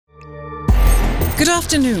Good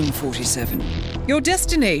afternoon, 47. Your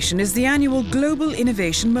destination is the annual Global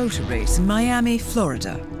Innovation Motor Race in Miami,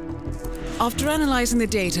 Florida. After analyzing the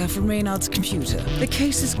data from Reynard's computer, the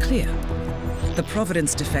case is clear. The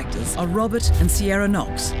Providence defectors are Robert and Sierra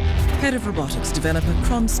Knox, head of robotics developer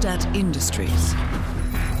Kronstadt Industries.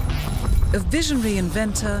 A visionary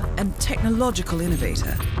inventor and technological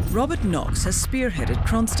innovator, Robert Knox has spearheaded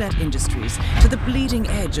Kronstadt Industries to the bleeding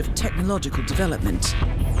edge of technological development.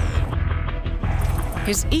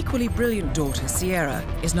 His equally brilliant daughter, Sierra,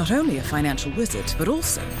 is not only a financial wizard, but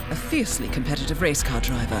also a fiercely competitive race car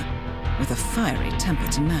driver with a fiery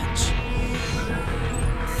temper to match.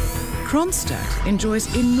 Kronstadt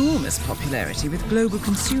enjoys enormous popularity with global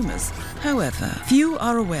consumers. However, few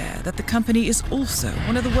are aware that the company is also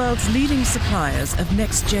one of the world's leading suppliers of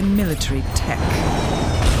next-gen military tech.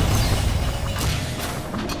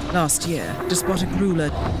 Last year, despotic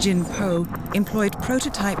ruler Jin Po employed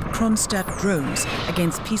prototype Kronstadt drones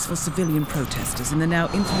against peaceful civilian protesters in the now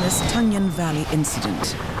infamous Tungan Valley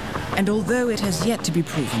incident. And although it has yet to be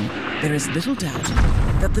proven, there is little doubt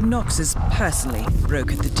that the Knoxes personally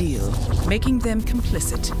brokered the deal, making them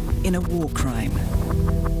complicit in a war crime.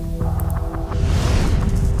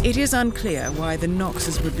 It is unclear why the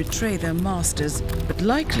Knoxes would betray their masters, but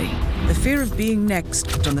likely the fear of being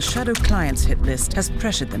next on the Shadow Clients hit list has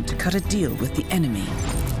pressured them to cut a deal with the enemy.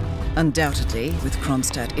 Undoubtedly, with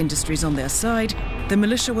Kronstadt Industries on their side, the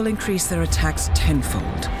militia will increase their attacks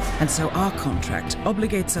tenfold, and so our contract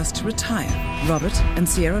obligates us to retire Robert and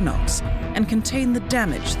Sierra Knox and contain the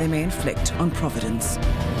damage they may inflict on Providence.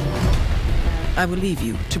 I will leave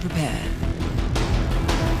you to prepare.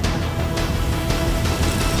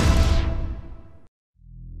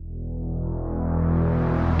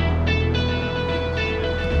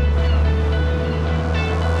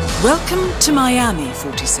 Welcome to Miami,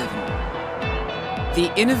 47.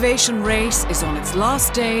 The innovation race is on its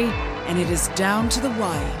last day, and it is down to the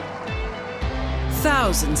wire.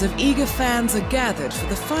 Thousands of eager fans are gathered for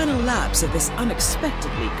the final laps of this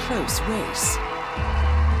unexpectedly close race.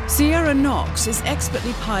 Sierra Knox is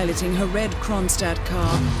expertly piloting her red Kronstadt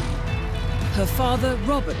car. Her father,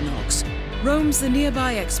 Robert Knox, roams the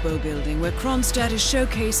nearby expo building where Kronstadt is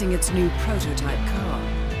showcasing its new prototype car.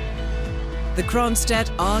 The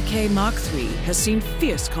Kronstadt RK Mark III has seen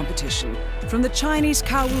fierce competition from the Chinese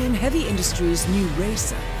Kowloon Heavy Industries' new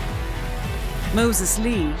racer. Moses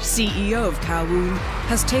Lee, CEO of Kowloon,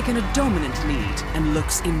 has taken a dominant lead and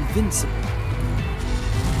looks invincible.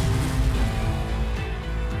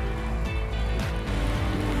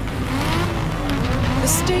 The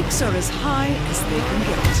stakes are as high as they can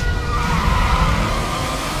get.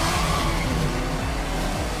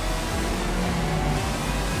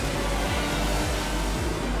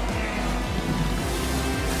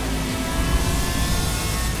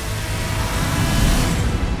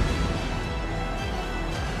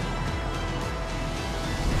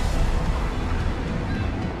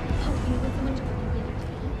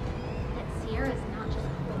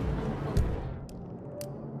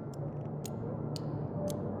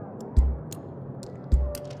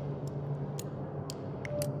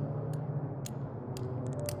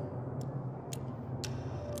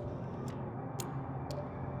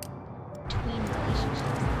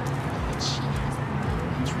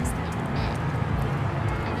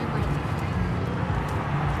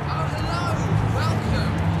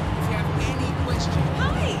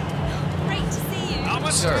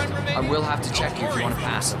 Sir, I will have to check you if you want to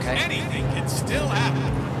pass, okay? Anything can still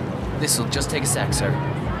happen. This'll just take a sec, sir.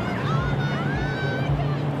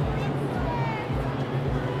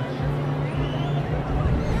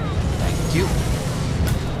 Thank you.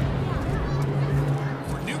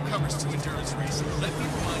 For newcomers to endurance racing, let me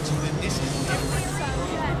remind you that this is different.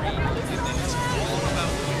 And that it's all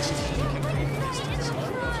about which team can go the distance.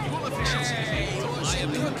 Fuel efficiency, I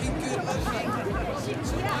am looking good.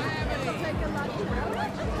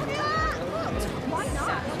 Why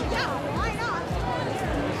not? Yeah, why not?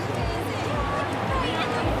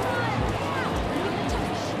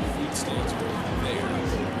 Food stands over there.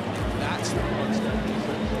 That's the ones that you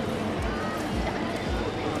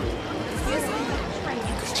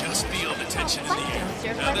could just feel the tension in the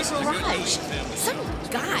air. Now this is a good news, family. Some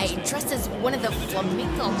guy dressed as one of the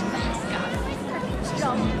flamingo mascots.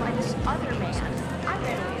 Jumped by this other man. I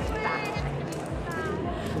bet he is fascinating.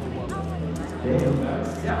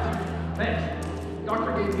 Yeah, thanks.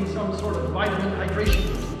 Doctor gave me some sort of vitamin hydration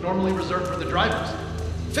boost normally reserved for the drivers.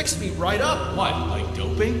 Fixed me right up. What, like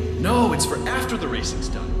doping? No, it's for after the racing's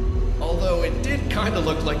done. Although it did kind of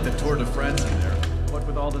look like the Tour de France in there. What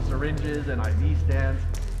with all the syringes and IV stands.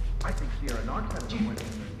 I think Sierra Knox had a win.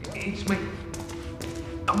 It's me.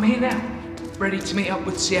 I'm here now. ready to meet up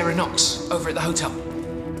with Sierra Knox over at the hotel?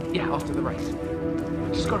 Yeah, after the race.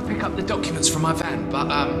 Just got to pick up the documents from my van,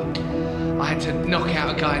 but I had to knock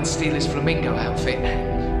out a guy and steal his flamingo outfit.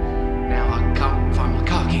 Now I can't find my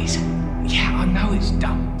car keys. Yeah, I know it's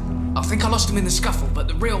dumb. I think I lost them in the scuffle, but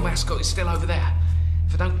the real mascot is still over there.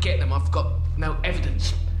 If I don't get them, I've got no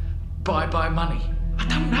evidence. Bye-bye money. I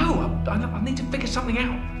don't know. I need to figure something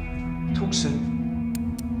out. Talk soon.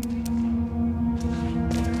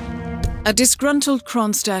 A disgruntled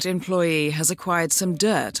Kronstadt employee has acquired some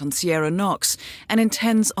dirt on Sierra Knox and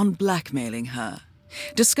intends on blackmailing her.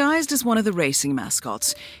 Disguised as one of the racing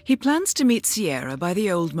mascots, he plans to meet Sierra by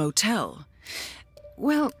the old motel.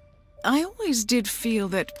 Well, I always did feel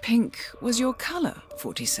that pink was your color,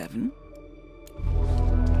 47.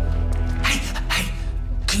 Hey,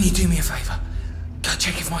 can you do me a favor? Go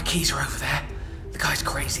check if my keys are over there. The guy's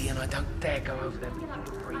crazy and I don't dare go over there.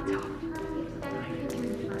 It's pretty tough.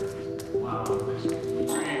 Wow, this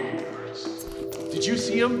really hurts. Did you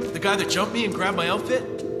see him? The guy that jumped me and grabbed my outfit?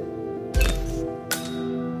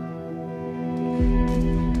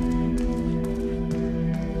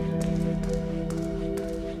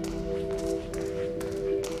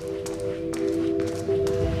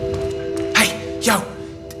 Hey, yo!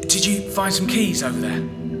 Did you find some keys over there?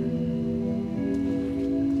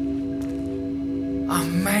 Oh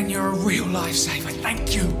man, you're a real lifesaver.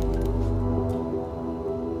 Thank you.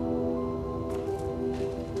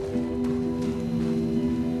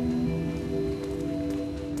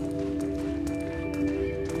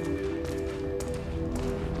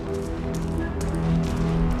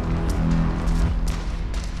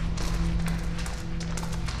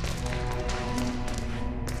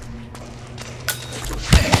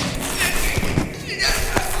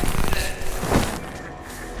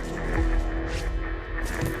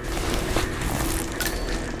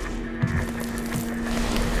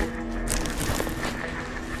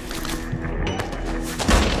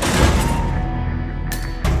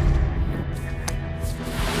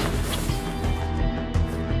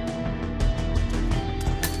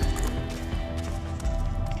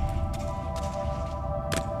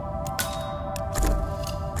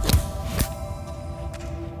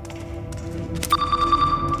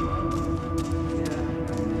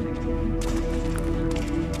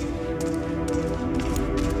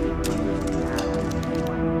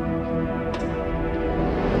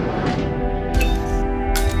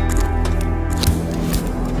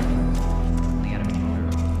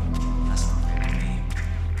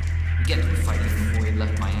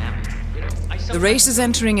 The race is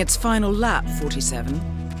entering its final lap, 47.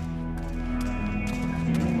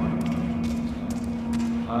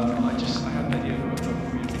 I had an idea of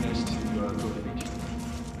where you guys to go to the beach.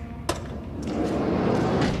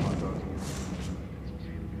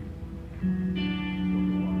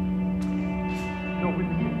 No, with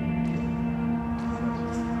me.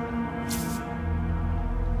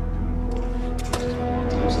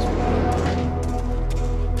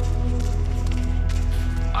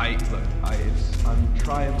 I'm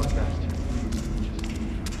trying my best here.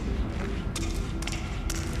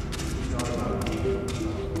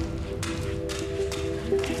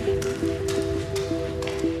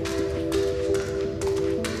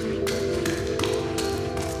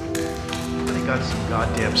 They got some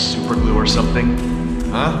goddamn super glue or something,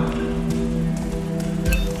 huh?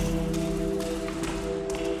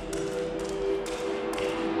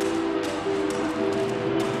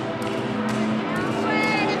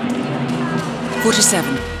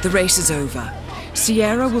 47. The race is over.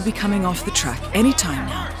 Sierra will be coming off the track any time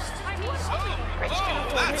now.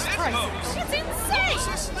 That's it, folks. It's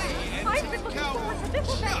insane! I've been looking forward to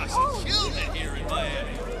this event all Killed it here in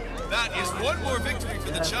Miami. That is one more victory for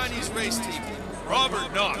the Chinese race team.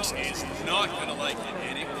 Robert Knox is not going to like it,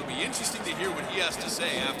 and it will be interesting to hear what he has to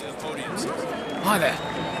say after the podium. Hi there.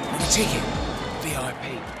 The ticket.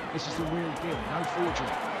 VIP. This is the real deal, no forgery.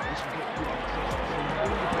 This will get good access to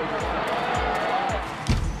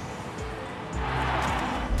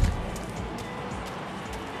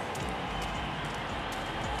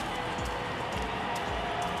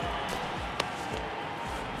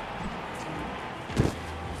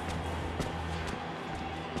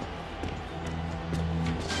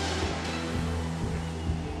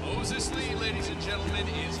Moses Lee, ladies and gentlemen,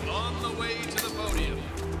 is on the way to the podium.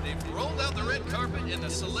 They've rolled out the red carpet and the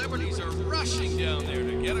celebrities are rushing down there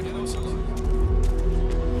to get a closer look.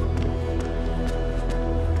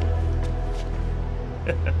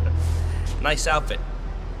 Nice outfit.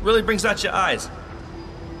 Really brings out your eyes.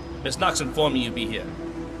 Miss Knox informed me you'd be here.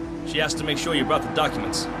 She asked to make sure you brought the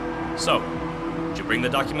documents. So, did you bring the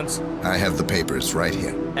documents? I have the papers right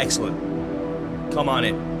here. Excellent. Come on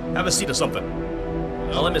in. Have a seat or something.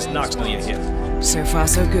 I'll let Miss Knox know you're here. So far,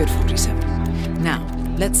 so good, 47. Now,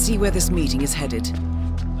 let's see where this meeting is headed.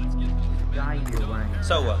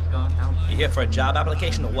 So, you here for a job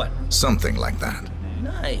application or what? Something like that.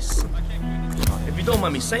 Nice. If you don't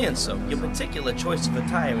mind me saying so, your particular choice of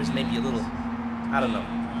attire is maybe a little, I don't know,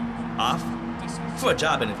 off? For a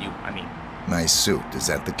job interview, I mean. My suit is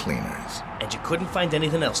at the cleaners. And you couldn't find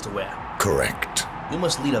anything else to wear? Correct. You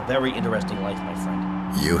must lead a very interesting life, my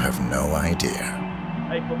friend. You have no idea.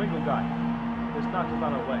 Hey, Flamingo guy. Miss Knox is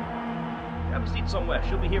on her way. Have a seat somewhere.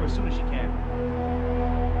 She'll be here as soon as she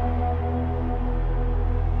can.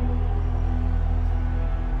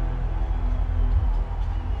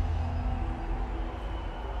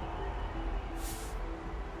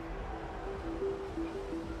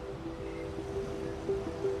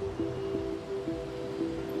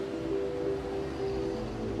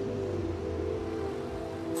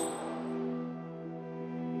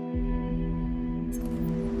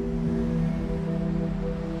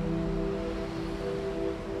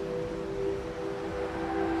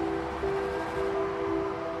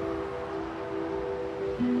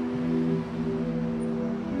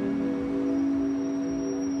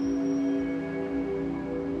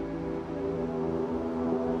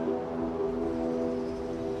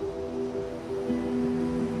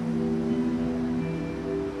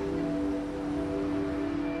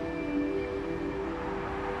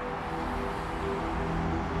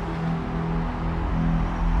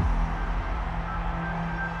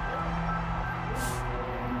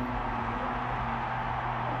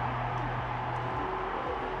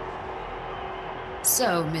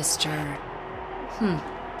 So, Mr.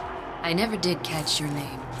 I never did catch your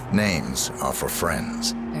name. Names are for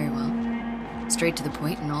friends. Very well. Straight to the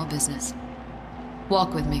point in all business.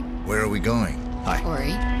 Walk with me. Where are we going? Hi.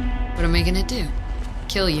 Ori, what am I gonna do?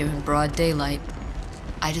 Kill you in broad daylight.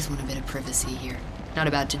 I just want a bit of privacy here. Not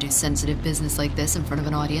about to do sensitive business like this in front of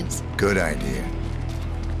an audience. Good idea.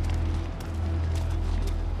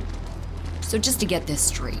 So just to get this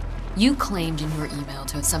straight, you claimed in your email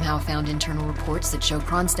to have somehow found internal reports that show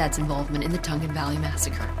Kronstadt's involvement in the Tungan Valley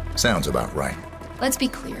massacre. Sounds about right. Let's be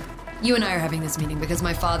clear. You and I are having this meeting because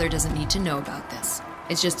my father doesn't need to know about this.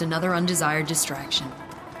 It's just another undesired distraction.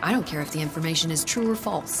 I don't care if the information is true or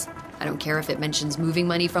false. I don't care if it mentions moving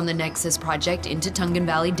money from the Nexus project into Tungan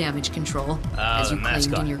Valley damage control, as you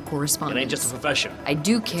claimed in your correspondence. It ain't just a profession. I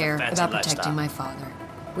do care fancy about protecting lifestyle. my father,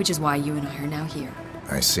 which is why you and I are now here.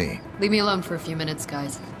 I see. Leave me alone for a few minutes,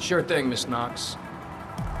 guys. Sure thing, Miss Knox.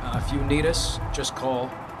 If you need us, just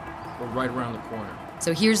call. We're right around the corner.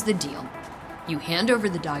 So here's the deal. You hand over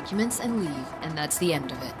the documents and leave, and that's the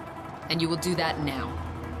end of it. And you will do that now.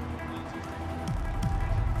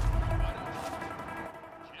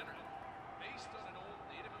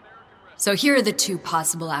 So here are the two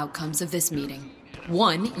possible outcomes of this meeting.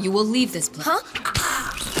 One, you will leave this place.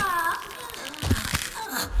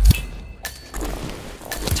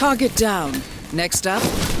 Target down. Next up,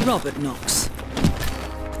 Robert Knox.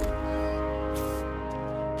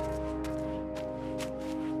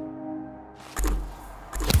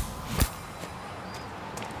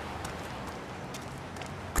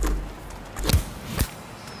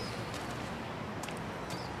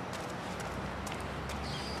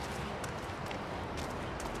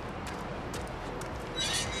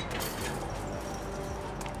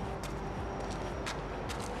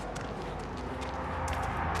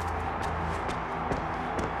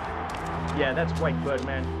 Yeah, that's right,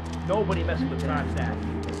 Birdman. Nobody messes with Kronstadt.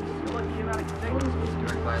 You're lucky you're not extinct.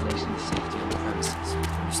 Direct violation of safety on the premises.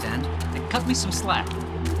 Understand? Then cut me some slack.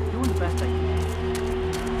 I'm doing the best I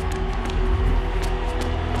can.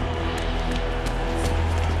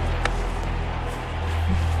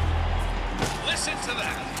 Listen to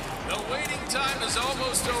that. The waiting time is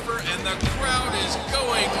almost over and the crowd is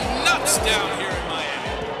going nuts down here in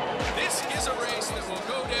Miami. This is a race that will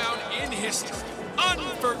go down in history.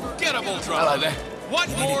 Unforgettable drama. Hello there. What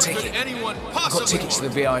Need a more ticket? could anyone I've possibly got tickets to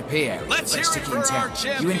the want? VIP area. Let's hear Best it ticket for in our town.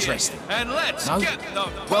 champion. You interested? And let's No? get the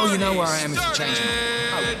Well, you know party where I am if you change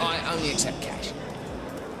started. it. Oh, I only accept cash.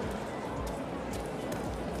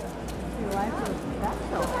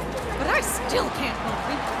 But I still can't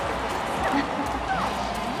believe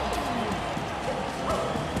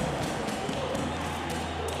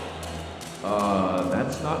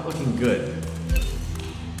That's not looking good.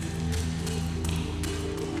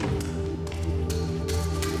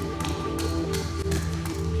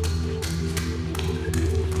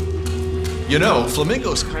 You know,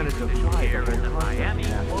 Flamingo's kind of defied the whole Miami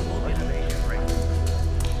global innovation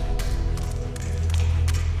rate.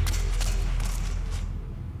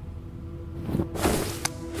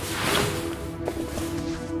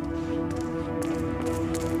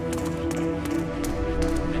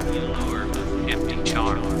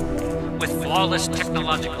 flawless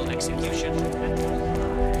technological execution.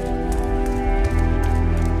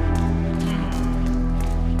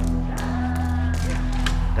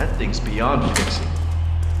 That thing's beyond fixing.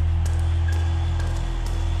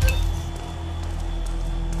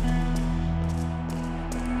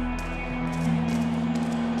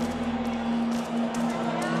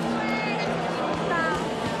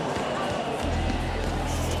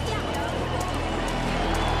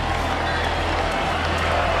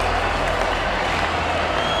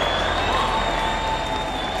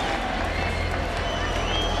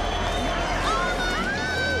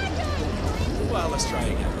 Well, let's try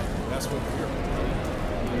again. That's what we're here.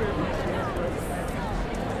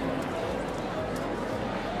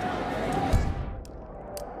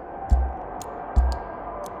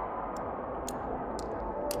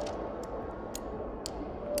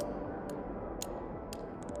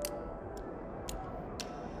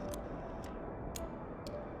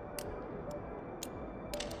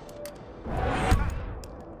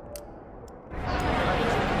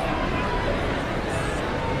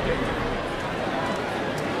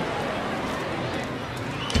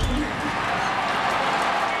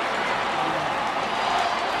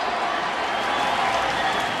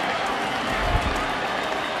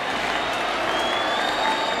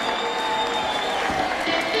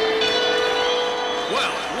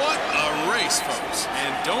 Folks,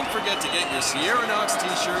 and don't forget to get your Sierra Knox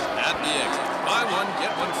t-shirt at the exit. Buy one,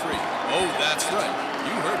 get one free. Oh, that's right.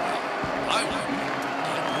 You heard me. Buy one, get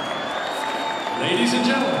one. Ladies and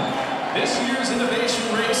gentlemen, this year's innovation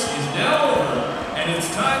race is now over, and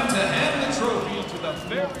it's time to hand the trophy to the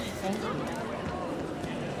very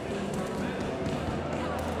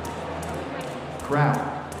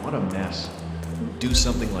Crap, what a mess. Do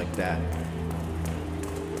something like that.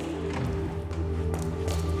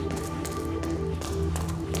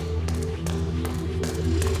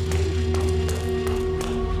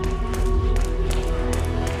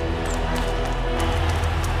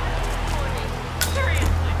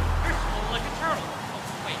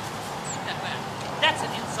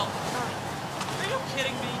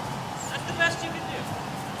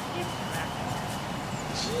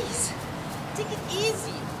 Jeez, take it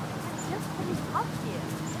easy. I'm just getting up here.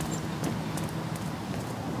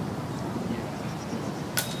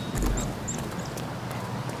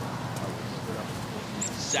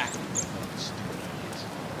 Exactly what those stupid ideas.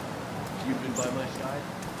 You've been by my side?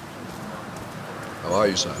 How are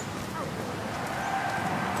you, son?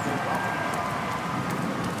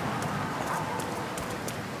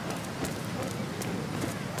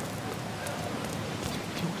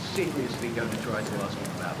 Seriously going to try to tell us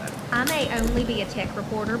about that? I may only be a tech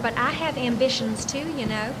reporter, but I have ambitions too, you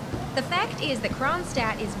know. The fact is that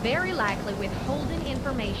Kronstadt is very likely withholding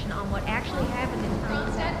information on what actually happened in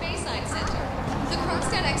Kronstadt Bayside Center. The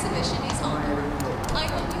Kronstadt exhibition is on. I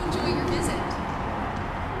hope you enjoy your visit.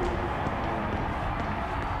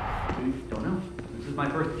 Don't know. This is my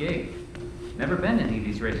first gig. Never been to any of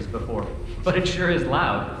these races before, but it sure is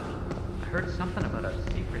loud. I heard something about a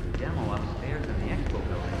secret demo upstairs in the expo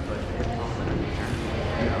building, but it's all in there.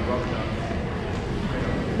 Yeah,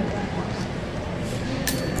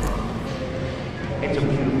 It's a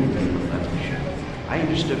beautiful vehicle, that's for sure. I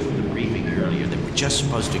understood from the briefing earlier that we're just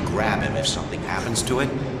supposed to grab him if something happens to it.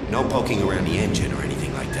 No poking around the engine or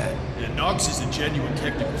anything like that. And Knox is a genuine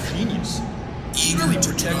technical genius. Eagerly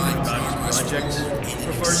protective about his project,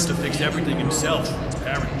 prefers to fix everything himself for his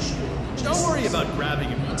parents. Don't worry about grabbing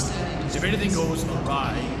him. If anything goes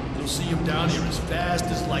awry, you'll see him down here as fast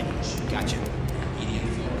as lightning. Gotcha.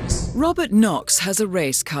 Robert Knox has a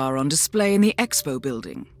race car on display in the expo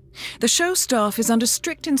building. The show staff is under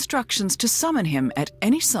strict instructions to summon him at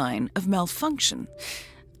any sign of malfunction.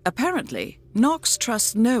 Apparently, Knox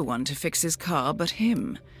trusts no one to fix his car but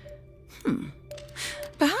him.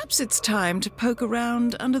 Perhaps it's time to poke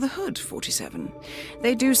around under the hood, 47.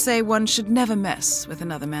 They do say one should never mess with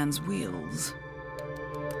another man's wheels.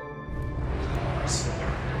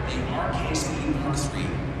 The RKSP Mark III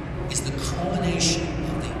is the culmination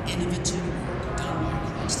of the innovative work done by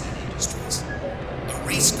Kronstadt Industries. A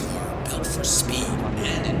race car built for speed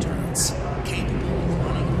and endurance, capable of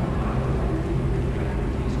running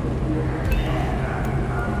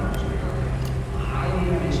highly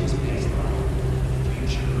ambitious baseline for the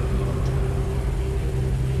future of motor travel.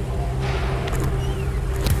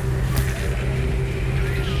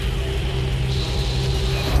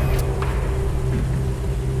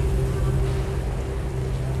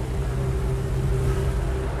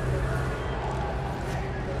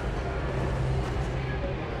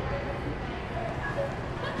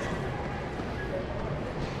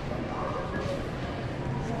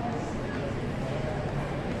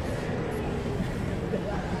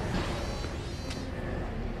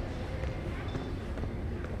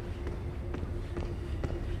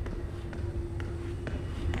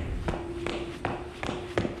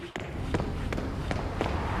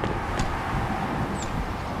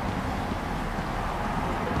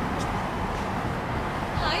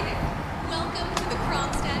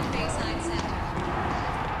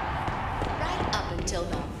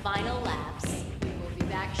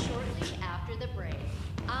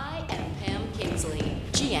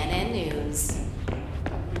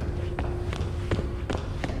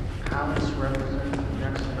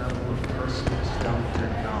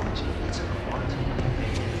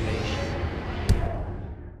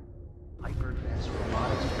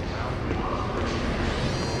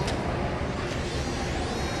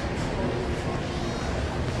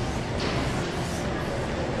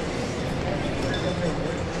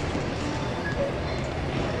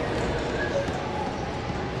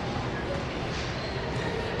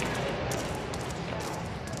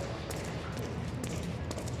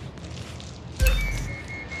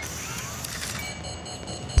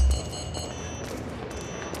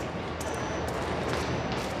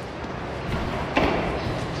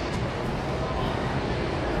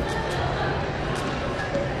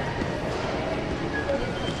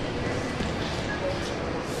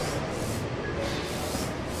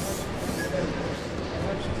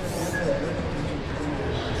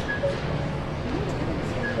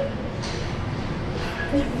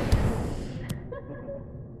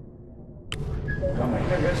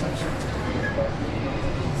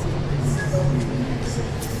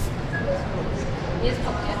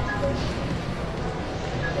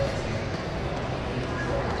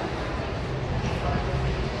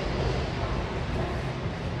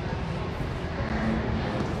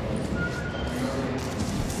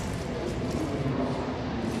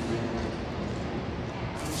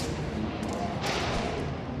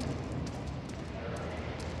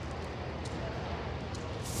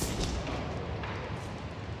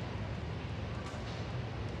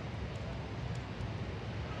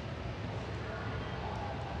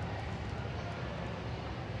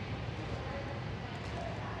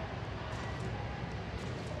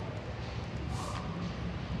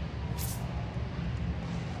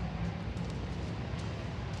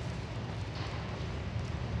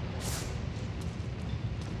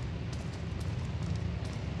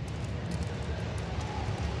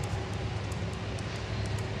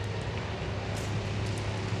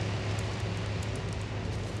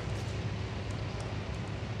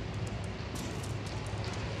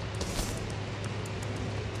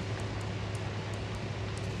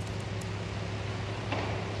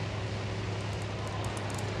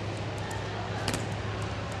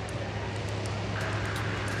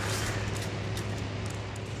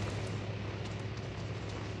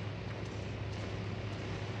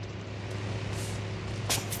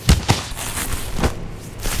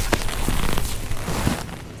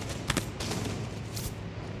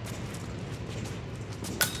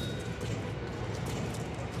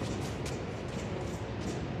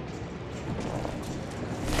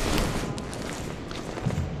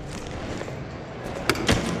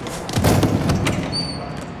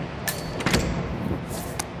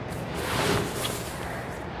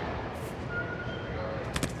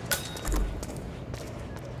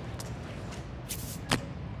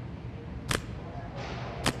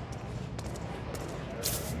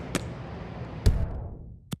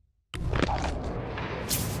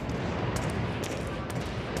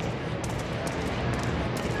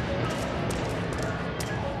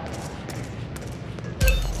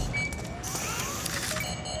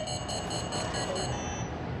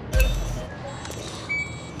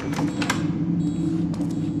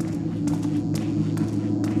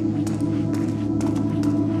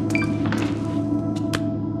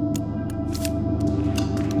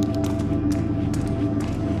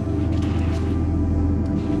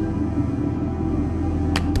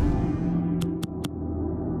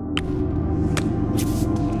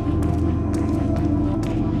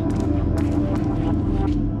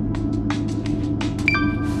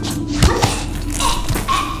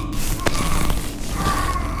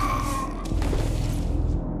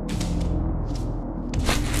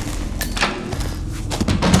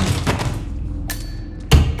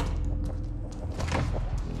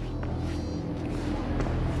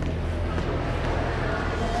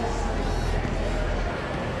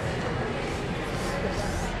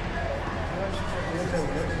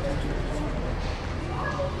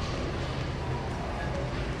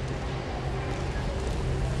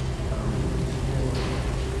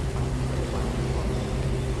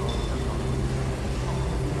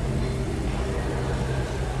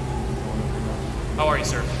 How are you,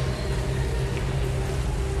 sir?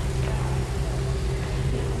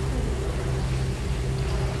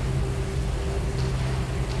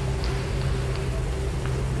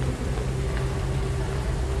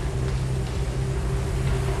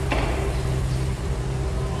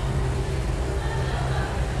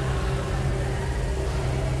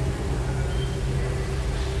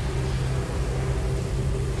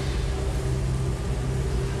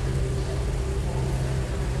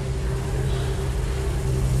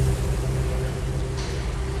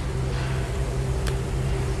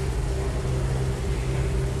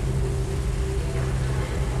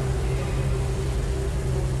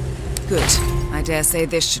 Good. I dare say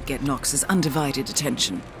this should get Knox's undivided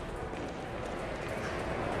attention.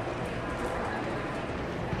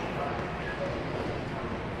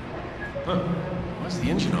 Huh. Why's the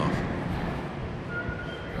engine off?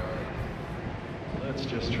 Let's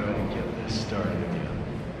just try to get this started again.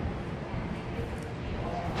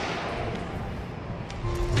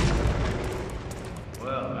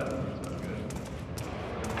 Well, that doesn't sound good.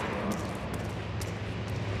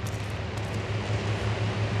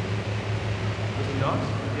 Listen, Knox?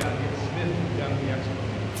 Yeah, it's Smith down at the expo.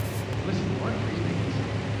 Listen, why are you making this?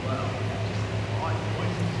 Well, just odd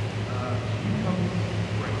voices. Can you come?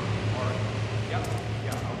 Great. All right. Yep.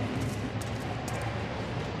 Yeah, I'll be with you.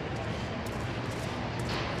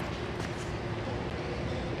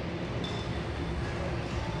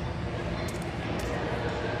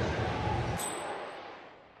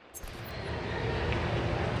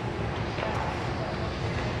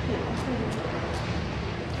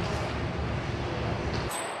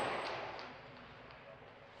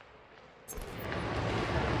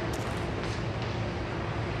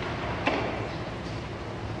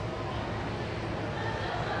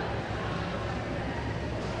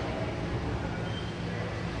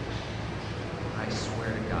 I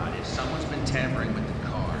swear to God, if someone's been tampering with the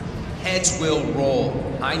car, heads will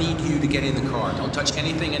roll. I need you to get in the car. Don't touch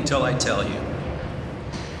anything until I tell you.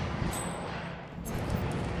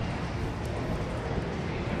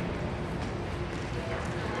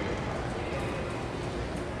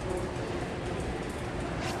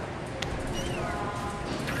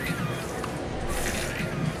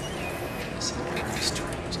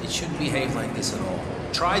 It shouldn't behave like this at all.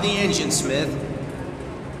 Try the engine, Smith.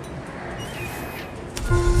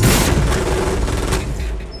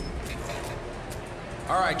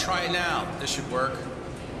 All right, try it now. This should work.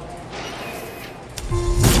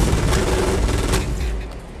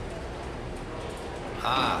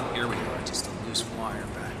 Ah, here we are. Just a loose wire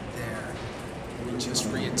back there. Let me just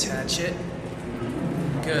reattach it.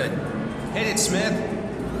 Good. Hit it, Smith.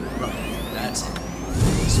 Right, that's it.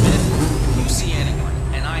 Smith, if you see anyone,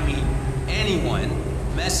 and I mean anyone,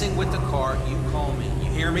 messing with the car, you call me.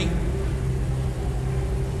 You hear me?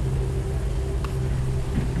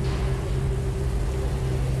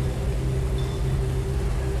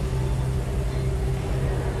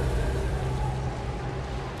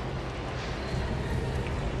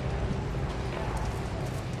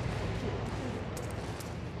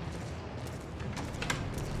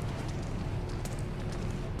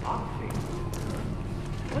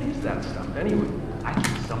 What is that stuff anyway? I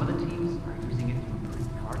think some of the teams are using it to improve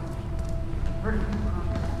car control. Heard of it?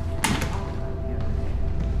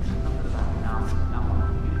 Something about not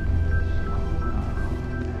wanting to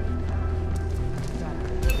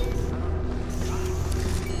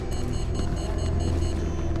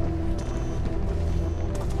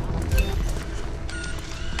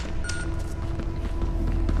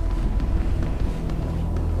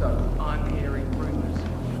I'm hearing rumors,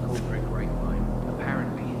 according to a grapevine.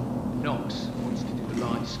 Apparently, Knox wants to do the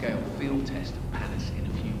large-scale large-scale field test of Palace in a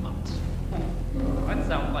few months. That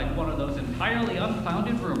sounds like one of those entirely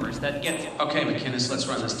unfounded rumors that gets... Okay, McInnes, let's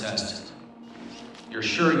run this test. You're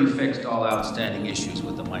sure you fixed all outstanding issues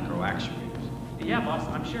with the micro actuators? Yeah, boss,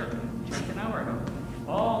 I'm sure. Checked an hour ago.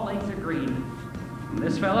 All lights are green.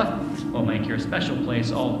 This fella will make your special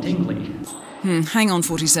place all tingly. Hang on,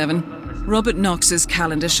 47. Robert Knox's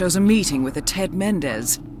calendar shows a meeting with a Ted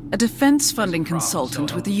Mendez, a defense funding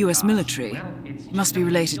consultant with the US military. Must be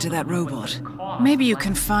related to that robot. Maybe you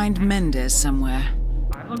can find Mendez somewhere.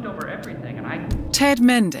 I've looked over everything and I... Ted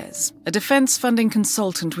Mendez, a defense funding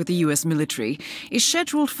consultant with the US military, is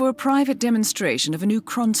scheduled for a private demonstration of a new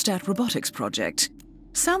Kronstadt robotics project.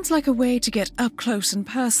 Sounds like a way to get up close and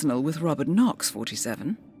personal with Robert Knox,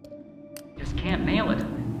 47. Just can't nail it.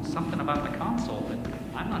 Something about the console, but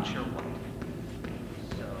I'm not sure what.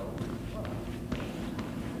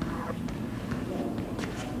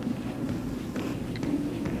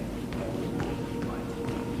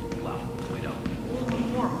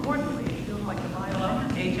 More importantly, it feels like the Hello?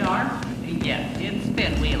 HR? Yes, it's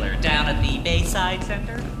Ben Wheeler down at the Bayside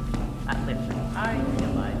Center. Listen, I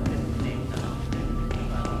realize this is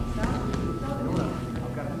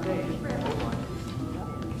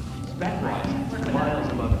Spec-wise,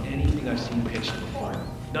 miles above anything I've seen pitched before.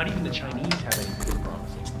 Not even the Chinese have anything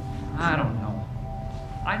promising. I don't know.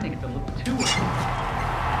 I think it's a little too early.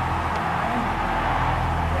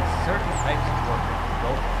 There's certain types of work that can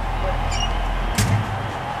go for.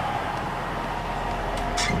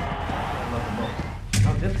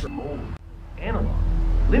 How this old, analog,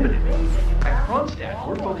 limited. At Kronstadt,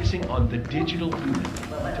 we're focusing on the digital human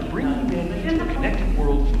to bring humanity into a connected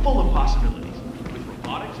world full of possibilities with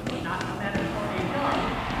robotics and not better for HR.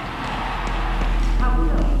 How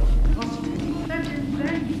will? That's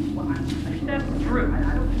insane. Well, that's true. I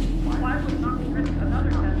don't why would not risk another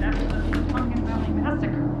test after the Tonkin Valley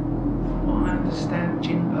massacre? Well, I understand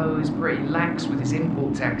Jinpo is pretty lax with his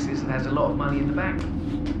import taxes and has a lot of money in the bank.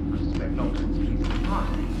 I suspect Knox will squeeze his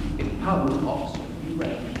time. If Poe opts for you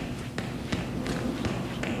ready.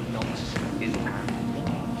 Knox is out.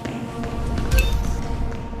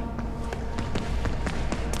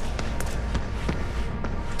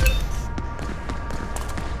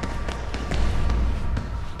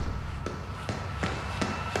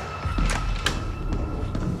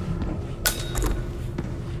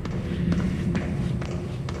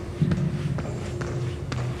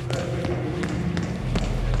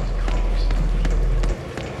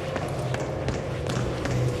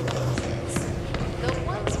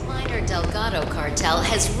 Cartel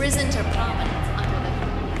has risen to prominence under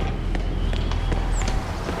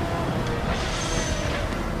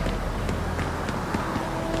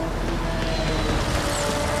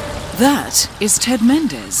the... That is Ted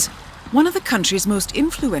Mendez, one of the country's most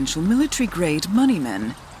influential military-grade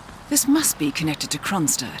moneymen. This must be connected to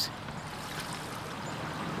Kronstadt.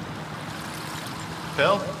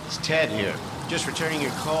 Phil, it's Ted here. Just returning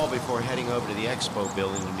your call before heading over to the expo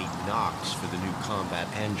building to meet Knox for the new combat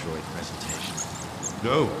android presentation.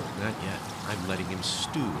 No, not yet. I'm letting him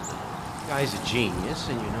stew a little. The guy's a genius,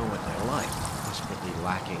 and you know what they're like. Desperately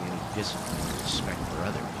lacking any discipline and respect for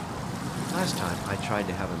other people. Last time I tried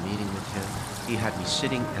to have a meeting with him, he had me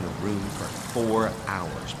sitting in a room for 4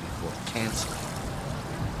 hours before canceling.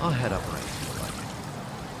 I'll head up when I feel like it.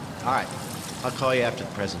 All right, I'll call you after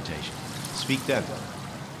the presentation. Speak then.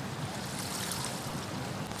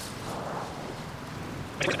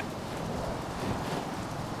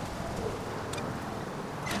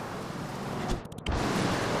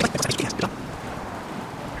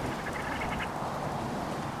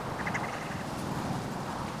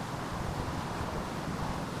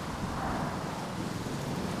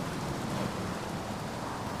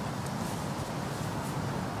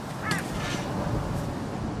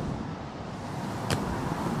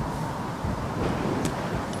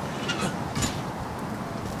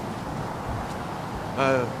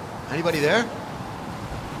 Anybody there?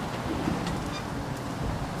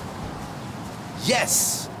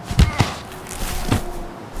 Yes!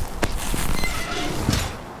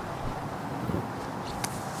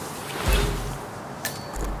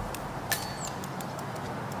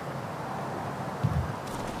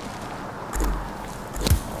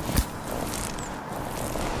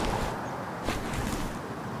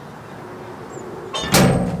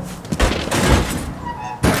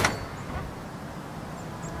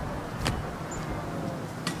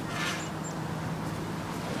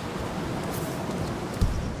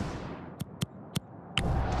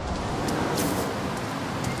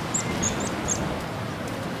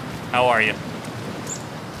 How are you?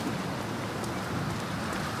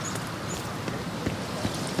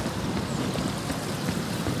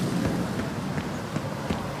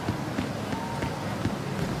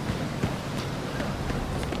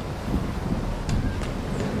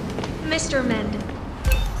 Mr. Mendez.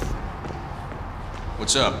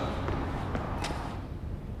 What's up?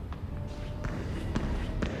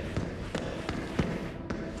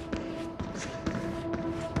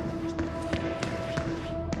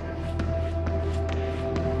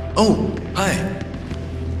 Oh, hi.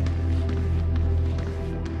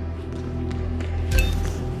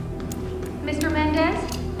 Mr.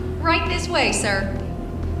 Mendez? Right this way, sir.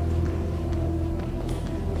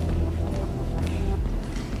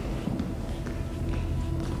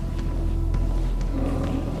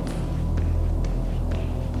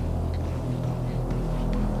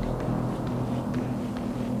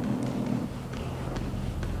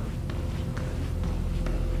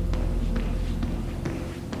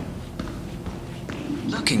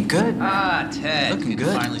 Looking good. Ah, Ted. Looking good.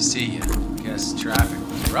 good. Finally see you. Guess traffic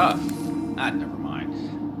was rough. Ah, never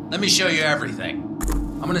mind. Let me show you everything.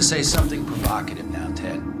 I'm gonna say something provocative now,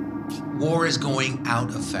 Ted. War is going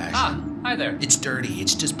out of fashion. Ah, hi there. It's dirty.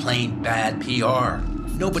 It's just plain bad PR.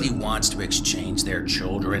 Nobody wants to exchange their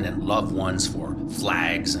children and loved ones for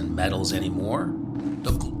flags and medals anymore.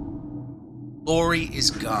 The glory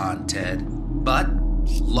is gone, Ted. But,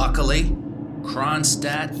 luckily,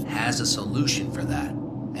 Kronstadt has a solution for that.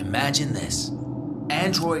 Imagine this.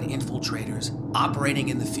 Android infiltrators operating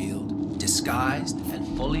in the field, disguised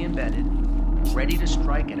and fully embedded, ready to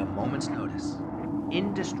strike at a moment's notice.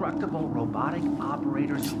 Indestructible robotic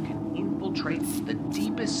operators who can infiltrate the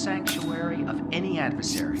deepest sanctuary of any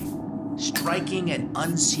adversary, striking an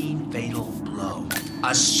unseen fatal blow,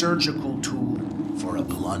 a surgical tool for a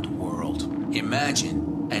blunt world.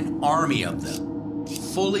 Imagine an army of them,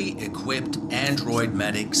 fully equipped android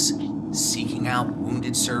medics seeking out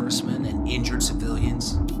wounded servicemen and injured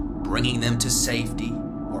civilians, bringing them to safety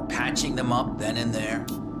or patching them up then and there.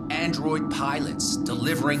 Android pilots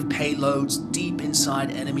delivering payloads deep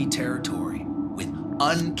inside enemy territory with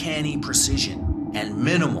uncanny precision and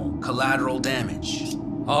minimal collateral damage.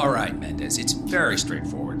 All right, Mendez, it's very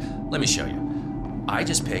straightforward. Let me show you. I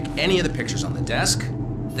just pick any of the pictures on the desk,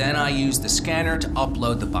 then I use the scanner to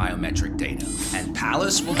upload the biometric data, and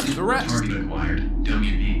Palace will do the rest. Target acquired.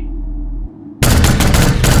 WB.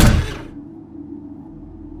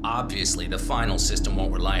 Obviously, the final system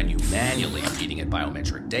won't rely on you manually feeding it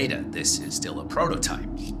biometric data. This is still a prototype.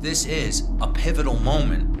 This is a pivotal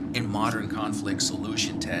moment in modern conflict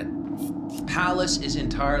solution, Ted. Palace is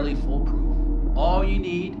entirely foolproof. All you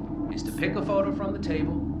need is to pick a photo from the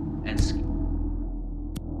table and scan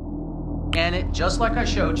it just like I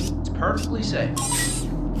showed you. It's perfectly safe.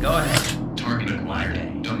 Go ahead. Target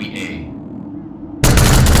acquired. Dummy A.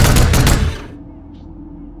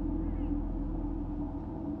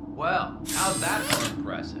 Well, how's that for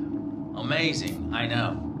impressive? Amazing, I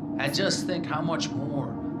know. And just think how much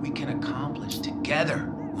more we can accomplish together.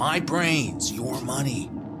 My brains, your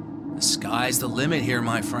money. The sky's the limit here,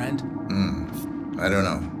 my friend. I don't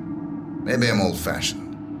know. Maybe I'm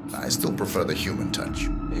old-fashioned. I still prefer the human touch.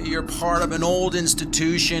 You're part of an old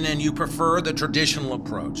institution and you prefer the traditional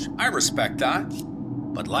approach. I respect that.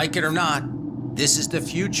 But like it or not, this is the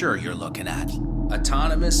future you're looking at.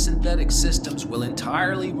 Autonomous synthetic systems will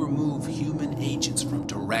entirely remove human agents from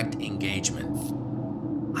direct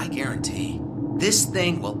engagement. I guarantee this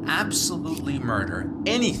thing will absolutely murder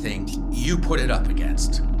anything you put it up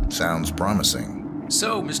against. Sounds promising.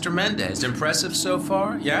 So, Mr. Mendez, impressive so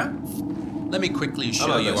far, yeah? Let me quickly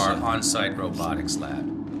show you our on-site robotics lab.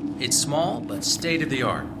 It's small, but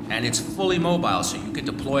state-of-the-art, and it's fully mobile, so you can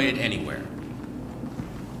deploy it anywhere.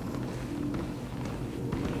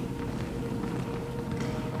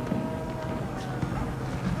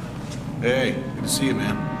 Hey, good to see you,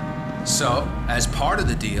 man. So, as part of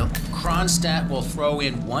the deal, Kronstadt will throw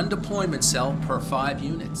in one deployment cell per 5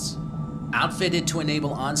 units. Outfitted to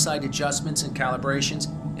enable on-site adjustments and calibrations,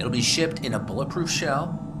 it'll be shipped in a bulletproof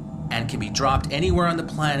shell and can be dropped anywhere on the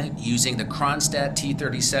planet using the Kronstadt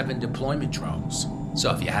T-37 deployment drones.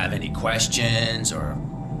 So if you have any questions or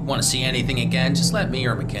want to see anything again, just let me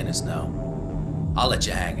or McInnes know. I'll let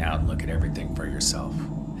you hang out and look at everything for yourself.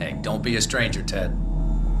 Hey, don't be a stranger, Ted.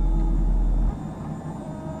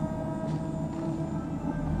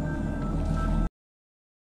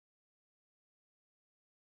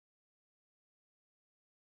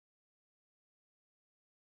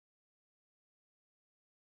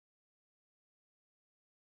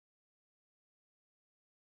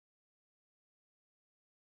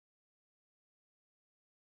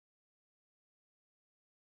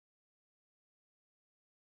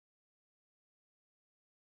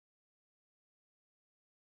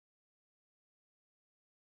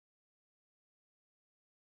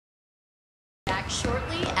 Back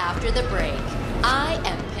shortly after the break. I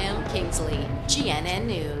am Pam Kingsley, GNN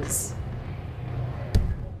News.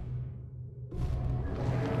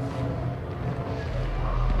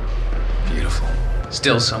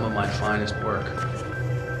 Still some of my finest work.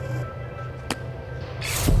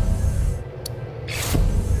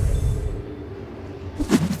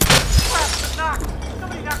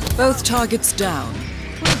 Both targets down.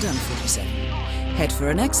 Well done, 47. Head for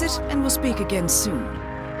an exit, and we'll speak again soon.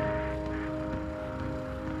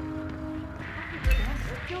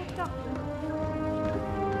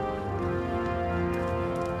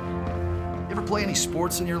 You ever play any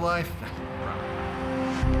sports in your life?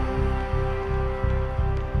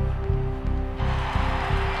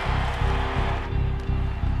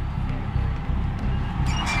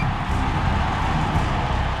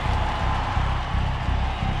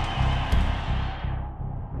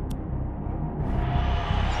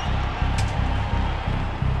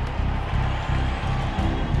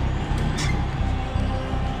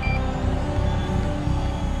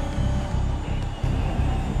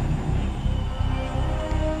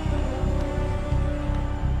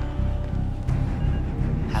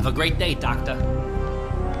 Have a great day, Doctor.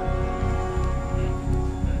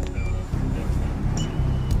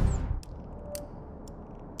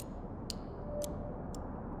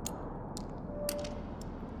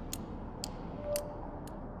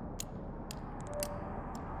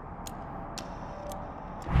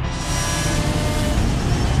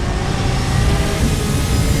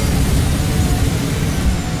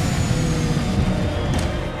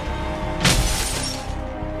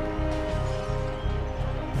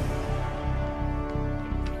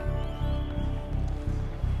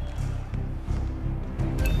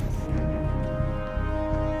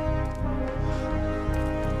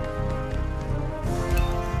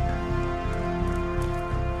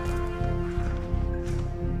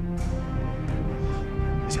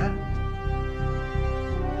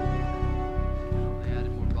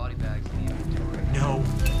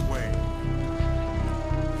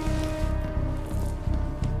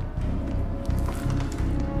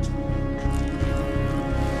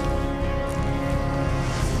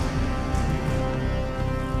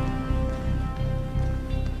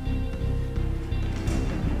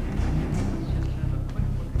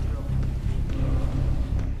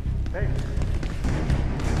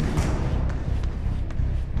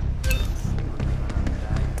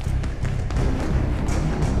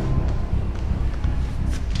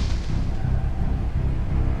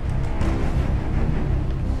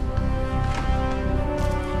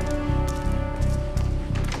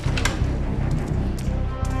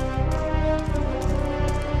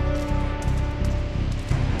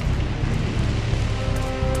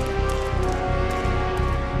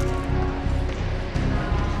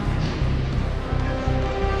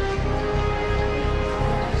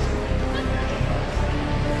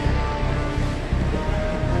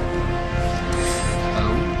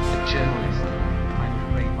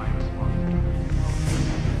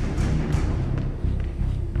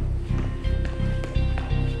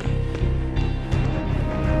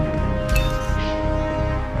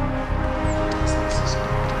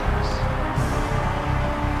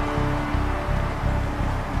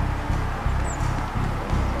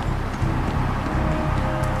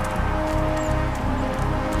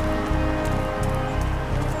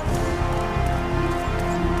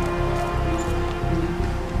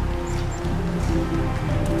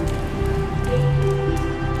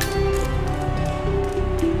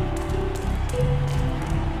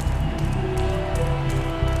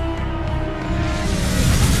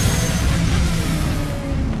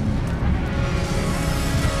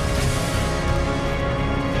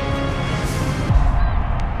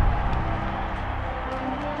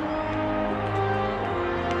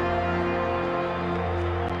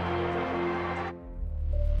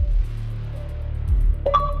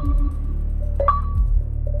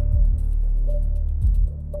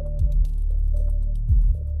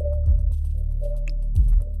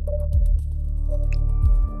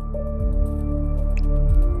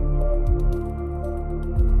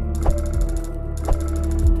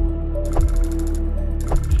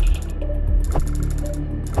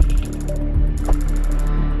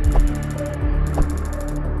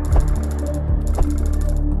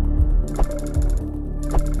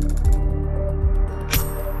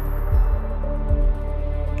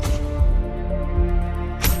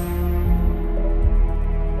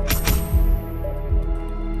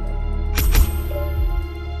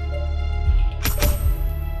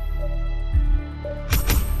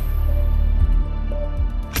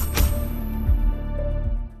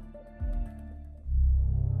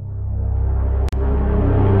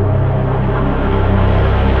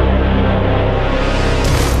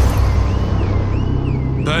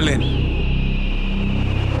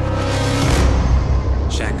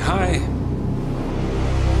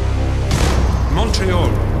 Montreal.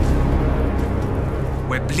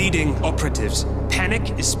 We're bleeding operatives.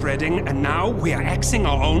 Panic is spreading, and now we are axing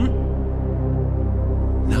our own?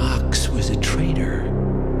 Knox was a traitor.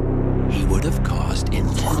 He would have caused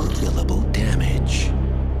incalculable damage.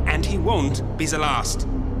 And he won't be the last.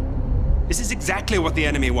 This is exactly what the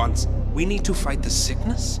enemy wants. We need to fight the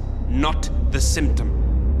sickness, not the symptom.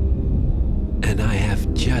 And I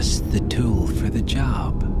have just the tool for the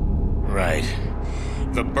job. Right.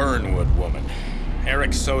 The Burnwood woman.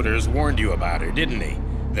 Eric Soders warned you about her, didn't he?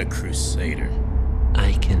 The Crusader.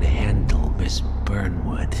 I can handle Miss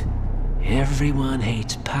Burnwood. Everyone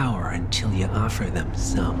hates power until you offer them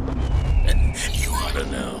some. And you ought to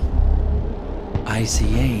know.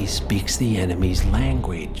 ICA speaks the enemy's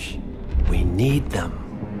language. We need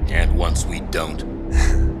them. And once we don't?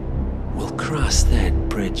 We'll cross that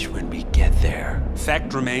bridge when we get there.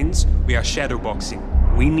 Fact remains, we are shadowboxing.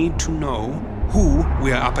 We need to know who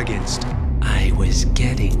we are up against. I was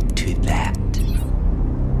getting to that.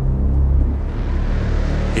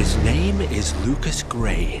 His name is Lucas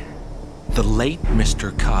Gray, the late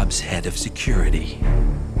Mr. Cobb's head of security.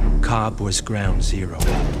 Cobb was ground zero,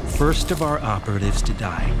 first of our operatives to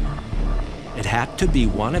die. It had to be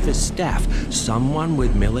one of his staff, someone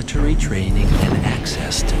with military training and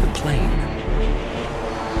access to the plane.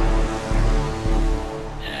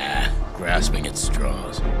 Grasping at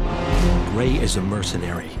straws. Gray is a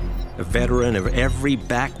mercenary, a veteran of every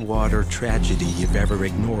backwater tragedy you've ever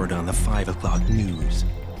ignored on the 5 o'clock news.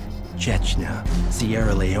 Chechnya,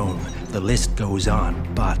 Sierra Leone, the list goes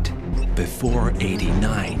on, but before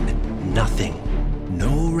 '89, nothing.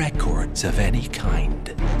 No records of any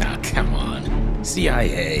kind. Ah, come on.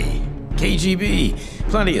 CIA, KGB,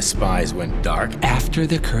 plenty of spies went dark. After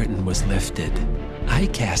the curtain was lifted, I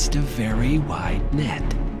cast a very wide net.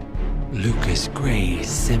 Lucas Gray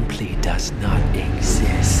simply does not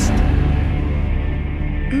exist.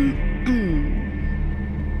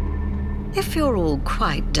 If you're all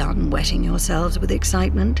quite done wetting yourselves with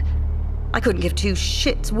excitement, I couldn't give two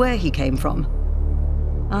shits where he came from.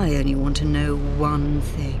 I only want to know one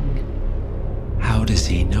thing. How does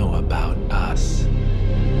he know about us?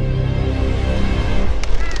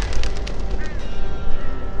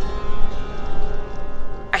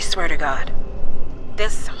 I swear to God,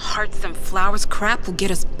 this hearts and flowers crap will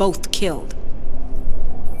get us both killed.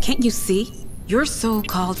 Can't you see? Your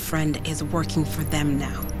so-called friend is working for them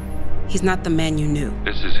now. He's not the man you knew.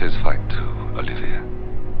 This is his fight too, Olivia.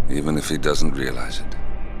 Even if he doesn't realize it.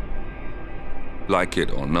 Like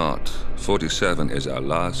it or not, 47 is our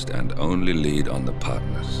last and only lead on the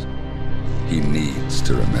partners. He needs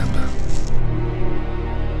to remember.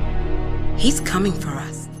 He's coming for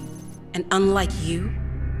us. And unlike you,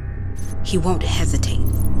 he won't hesitate.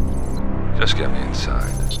 Just get me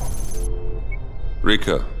inside.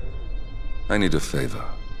 Rico, I need a favor.